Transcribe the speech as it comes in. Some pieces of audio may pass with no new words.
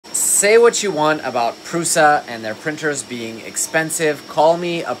Say what you want about Prusa and their printers being expensive. Call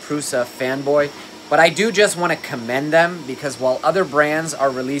me a Prusa fanboy. But I do just want to commend them because while other brands are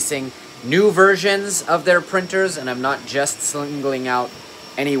releasing new versions of their printers, and I'm not just singling out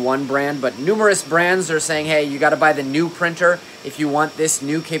any one brand, but numerous brands are saying, hey, you got to buy the new printer if you want this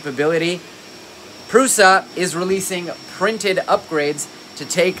new capability. Prusa is releasing printed upgrades to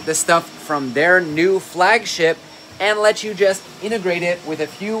take the stuff from their new flagship and let you just integrate it with a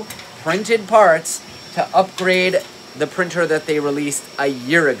few printed parts to upgrade the printer that they released a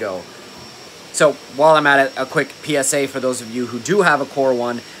year ago. So while I'm at it, a quick PSA for those of you who do have a Core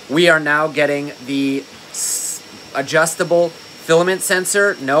 1, we are now getting the adjustable filament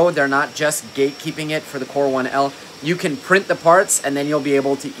sensor. No, they're not just gatekeeping it for the Core 1L. You can print the parts and then you'll be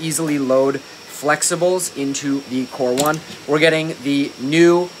able to easily load flexibles into the Core 1. We're getting the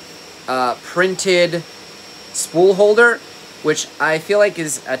new printed spool holder, which I feel like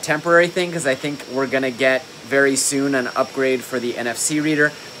is a temporary thing because I think we're going to get very soon an upgrade for the NFC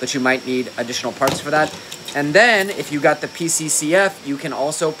reader, but you might need additional parts for that. And then if you got the PCCF, you can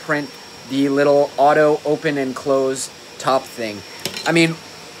also print the little auto open and close top thing. I mean,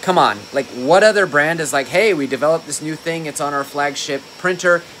 come on, like what other brand is like, hey, we developed this new thing, it's on our flagship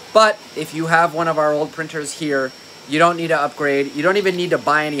printer, but if you have one of our old printers here, you don't need to upgrade, you don't even need to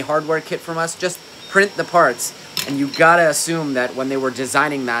buy any hardware kit from us, just print the parts. And you gotta assume that when they were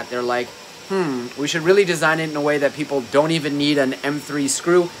designing that, they're like, we should really design it in a way that people don't even need an M3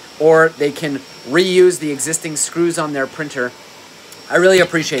 screw, or they can reuse the existing screws on their printer. I really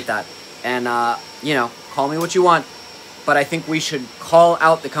appreciate that. And, you know, call me what you want, but I think we should call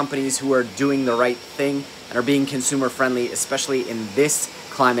out the companies who are doing the right thing and are being consumer friendly, especially in this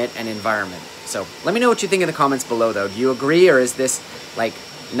climate and environment. So let me know what you think in the comments below, though. Do you agree, or is this, like,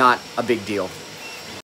 not a big deal?